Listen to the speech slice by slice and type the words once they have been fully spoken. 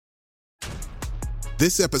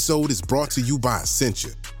This episode is brought to you by Essentia.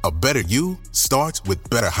 A better you starts with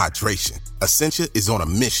better hydration. Essentia is on a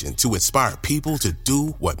mission to inspire people to do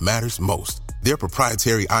what matters most. Their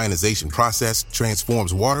proprietary ionization process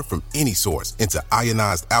transforms water from any source into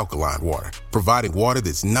ionized alkaline water, providing water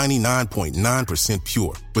that's 99.9%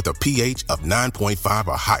 pure with a pH of 9.5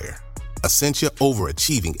 or higher. Essentia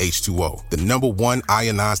Overachieving H2O, the #1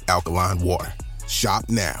 ionized alkaline water. Shop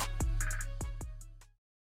now.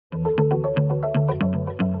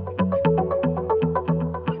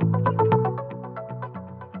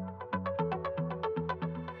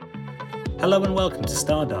 Hello and welcome to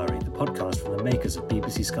Star Diary, the podcast from the makers of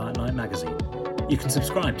BBC Sky at Night magazine. You can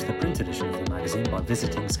subscribe to the print edition of the magazine by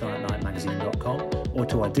visiting skyatnightmagazine.com or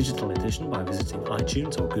to our digital edition by visiting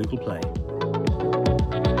iTunes or Google Play.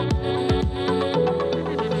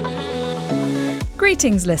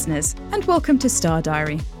 Greetings, listeners, and welcome to Star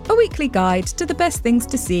Diary, a weekly guide to the best things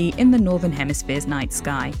to see in the Northern Hemisphere's night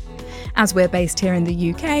sky. As we're based here in the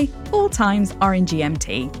UK, all times are in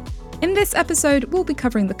GMT. In this episode, we'll be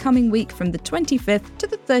covering the coming week from the 25th to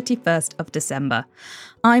the 31st of December.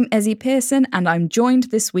 I'm Ezzy Pearson, and I'm joined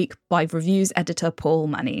this week by reviews editor Paul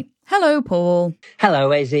Money. Hello, Paul. Hello,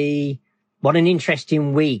 Ezzy. What an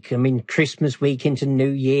interesting week. I mean, Christmas week into New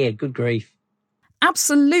Year. Good grief.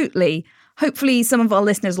 Absolutely. Hopefully some of our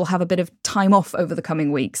listeners will have a bit of time off over the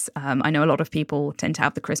coming weeks. I know a lot of people tend to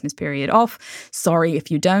have the Christmas period off. Sorry if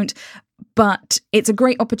you don't. But it's a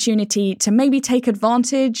great opportunity to maybe take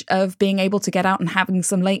advantage of being able to get out and having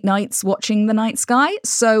some late nights watching the night sky.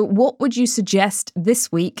 So what would you suggest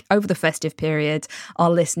this week over the festive period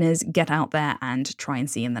our listeners get out there and try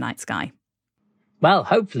and see in the night sky? Well,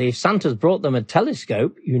 hopefully if Santa's brought them a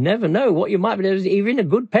telescope, you never know what you might be able to see. Even a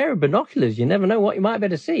good pair of binoculars, you never know what you might be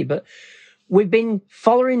able to see. But we've been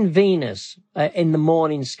following Venus in the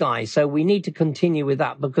morning sky, so we need to continue with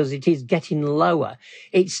that because it is getting lower.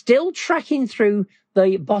 It's still tracking through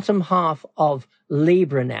the bottom half of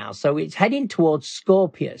Libra now, so it's heading towards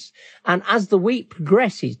Scorpius. And as the week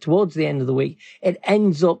progresses towards the end of the week, it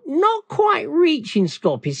ends up not quite reaching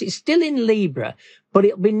Scorpius. It's still in Libra, but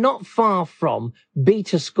it'll be not far from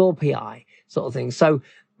Beta Scorpii sort of thing. So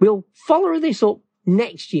we'll follow this up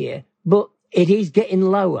next year, but it is getting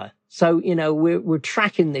lower. So, you know, we're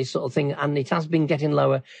tracking this sort of thing, and it has been getting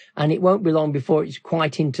lower, and it won't be long before it's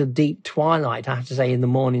quite into deep twilight, I have to say, in the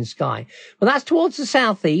morning sky. But that's towards the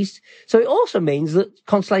southeast. So it also means that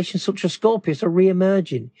constellations such as Scorpius are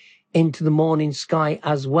re-emerging into the morning sky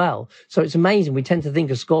as well. So it's amazing. We tend to think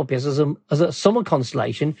of Scorpius as a summer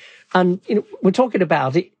constellation, and, you know, we're talking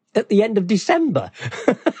about it at the end of December,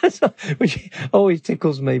 which always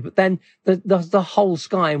tickles me. But then the whole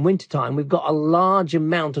sky in wintertime, we've got a large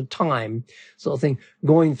amount of time sort of thing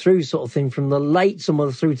going through sort of thing from the late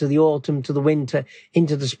summer through to the autumn to the winter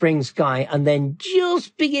into the spring sky. And then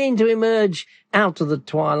just beginning to emerge out of the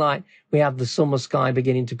twilight, we have the summer sky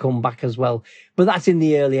beginning to come back as well. But that's in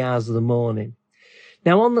the early hours of the morning.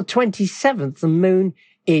 Now on the 27th, the moon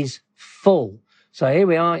is full. So here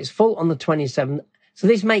we are. It's full on the 27th. So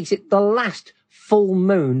this makes it the last full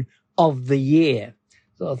moon of the year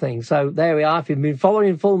sort of thing. So there we are. If you've been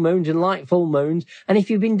following full moons and like full moons, and if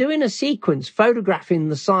you've been doing a sequence photographing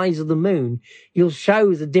the size of the moon, you'll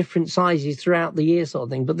show the different sizes throughout the year sort of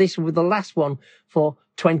thing. But this will be the last one for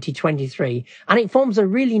 2023. And it forms a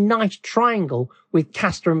really nice triangle with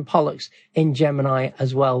Castor and Pollux in Gemini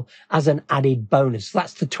as well as an added bonus.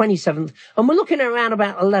 That's the 27th. And we're looking at around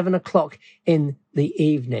about 11 o'clock in the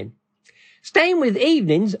evening. Staying with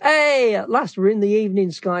evenings, hey, at last we're in the evening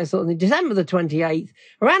sky, sort of December the 28th,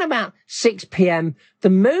 around about 6 p.m. The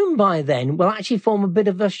moon by then will actually form a bit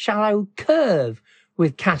of a shallow curve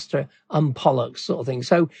with Castor and Pollux sort of thing.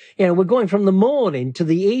 So, you know, we're going from the morning to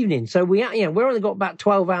the evening. So we're only got about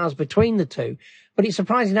 12 hours between the two, but it's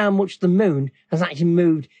surprising how much the moon has actually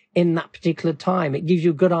moved in that particular time. It gives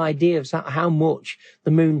you a good idea of how much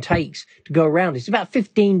the moon takes to go around. It's about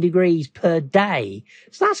 15 degrees per day.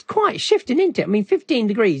 So that's quite shifting, isn't it? I mean, 15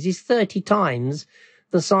 degrees is 30 times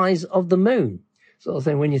the size of the moon, sort of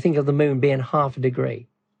thing, when you think of the moon being half a degree.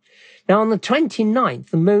 Now, on the 29th,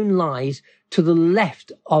 the moon lies to the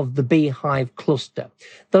left of the Beehive cluster.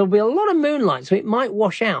 There'll be a lot of moonlight, so it might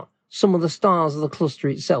wash out some of the stars of the cluster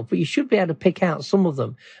itself, but you should be able to pick out some of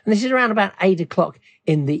them. And this is around about 8 o'clock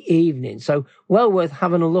in the evening. So well worth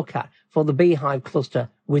having a look at for the Beehive cluster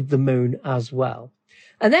with the moon as well.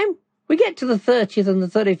 And then we get to the 30th and the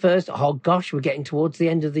 31st. Oh gosh, we're getting towards the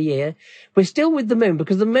end of the year. We're still with the moon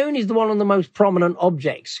because the moon is one of the most prominent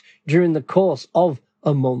objects during the course of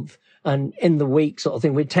a month. And in the week sort of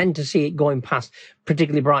thing, we tend to see it going past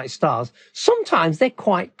particularly bright stars. Sometimes they're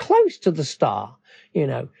quite close to the star.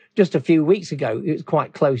 just a few weeks ago, it was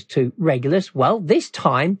quite close to Regulus. Well, this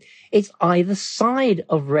time it's either side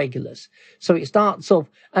of Regulus. So it starts off,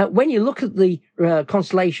 when you look at the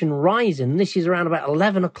constellation Rhizon, this is around about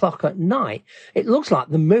 11 o'clock at night, it looks like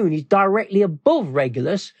the moon is directly above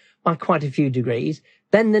Regulus by quite a few degrees.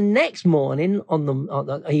 Then the next morning, on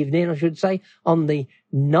the evening, I should say, on the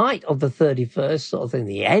night of the 31st, sort of thing,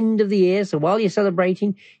 the end of the year, so while you're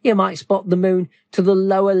celebrating, you might spot the moon to the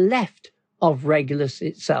lower left of Regulus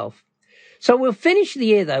itself. So we'll finish the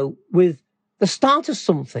year, though, with the start of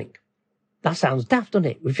something. That sounds daft,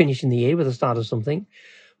 doesn't it? We're finishing the year with the start of something.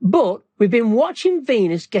 But we've been watching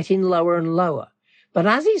Venus getting lower and lower. But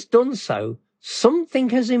as it's done so, something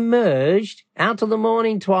has emerged out of the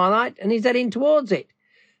morning twilight and is heading towards it.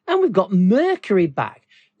 And we've got Mercury back.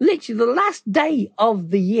 Literally the last day of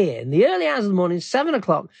the year, in the early hours of the morning, 7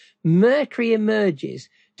 o'clock, Mercury emerges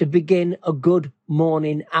to begin a good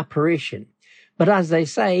morning apparition. But as they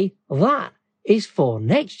say, that is for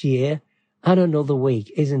next year and another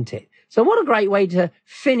week, isn't it? So what a great way to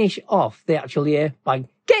finish off the actual year by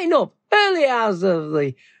getting up early hours of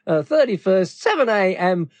the 31st, 7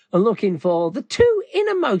 a.m. and looking for the two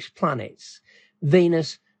innermost planets,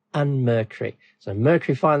 Venus and Mercury. So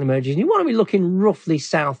Mercury finally emerges, and you want to be looking roughly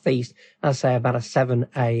southeast, I say about a 7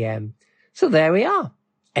 a.m. So there we are,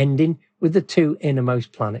 ending with the two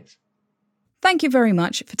innermost planets. Thank you very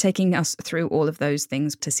much for taking us through all of those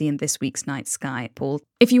things to see in this week's night sky, Paul.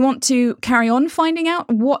 If you want to carry on finding out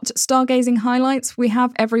what stargazing highlights we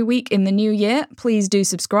have every week in the new year, please do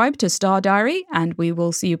subscribe to Star Diary, and we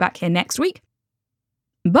will see you back here next week.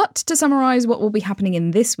 But to summarise what will be happening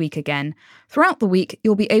in this week again, throughout the week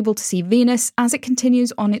you'll be able to see Venus as it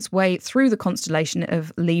continues on its way through the constellation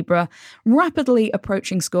of Libra, rapidly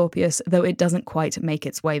approaching Scorpius, though it doesn't quite make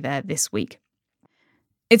its way there this week.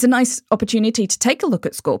 It's a nice opportunity to take a look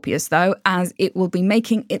at Scorpius, though, as it will be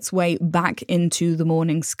making its way back into the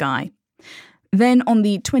morning sky. Then on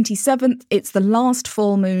the 27th, it's the last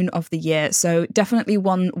full moon of the year, so definitely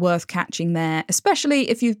one worth catching there, especially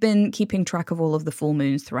if you've been keeping track of all of the full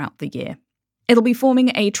moons throughout the year. It'll be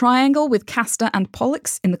forming a triangle with Castor and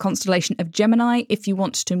Pollux in the constellation of Gemini if you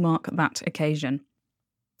want to mark that occasion.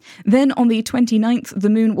 Then on the 29th, the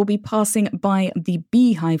moon will be passing by the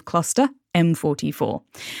Beehive cluster, M44.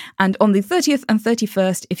 And on the 30th and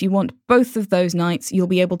 31st, if you want both of those nights, you'll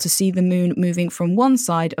be able to see the moon moving from one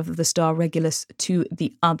side of the star Regulus to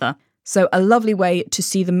the other. So a lovely way to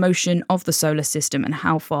see the motion of the solar system and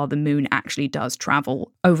how far the moon actually does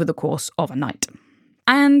travel over the course of a night.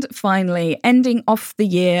 And finally, ending off the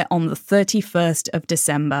year on the 31st of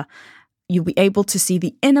December, you'll be able to see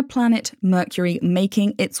the inner planet Mercury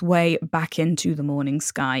making its way back into the morning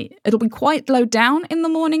sky. It'll be quite low down in the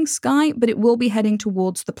morning sky, but it will be heading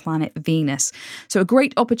towards the planet Venus. So a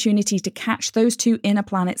great opportunity to catch those two inner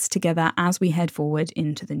planets together as we head forward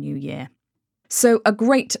into the new year. So a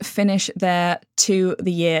great finish there to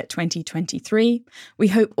the year 2023. We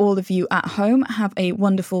hope all of you at home have a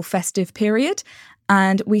wonderful festive period.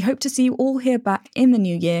 And we hope to see you all here back in the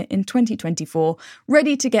new year in 2024,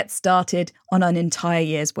 ready to get started on an entire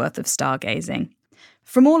year's worth of stargazing.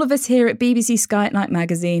 From all of us here at BBC Sky at Night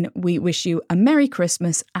magazine, we wish you a Merry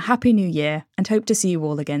Christmas, a Happy New Year, and hope to see you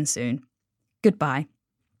all again soon. Goodbye.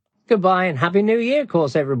 Goodbye and Happy New Year, of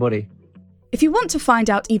course, everybody. If you want to find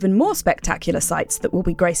out even more spectacular sights that will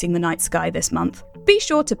be gracing the night sky this month, be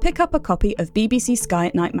sure to pick up a copy of BBC Sky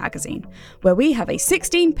at Night magazine, where we have a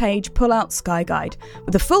 16-page pull-out sky guide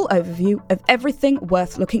with a full overview of everything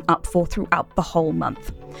worth looking up for throughout the whole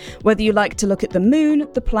month. Whether you like to look at the moon,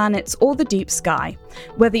 the planets, or the deep sky,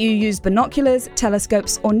 whether you use binoculars,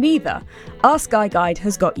 telescopes, or neither, our sky guide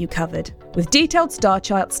has got you covered, with detailed star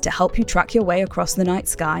charts to help you track your way across the night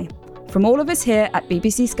sky. From all of us here at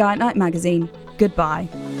BBC Sky at Night magazine, goodbye.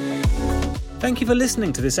 Thank you for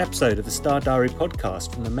listening to this episode of the Star Diary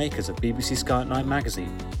podcast from the makers of BBC Sky at Night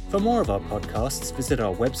magazine. For more of our podcasts, visit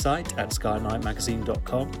our website at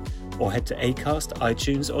skyatnightmagazine.com or head to Acast,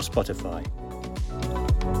 iTunes or Spotify.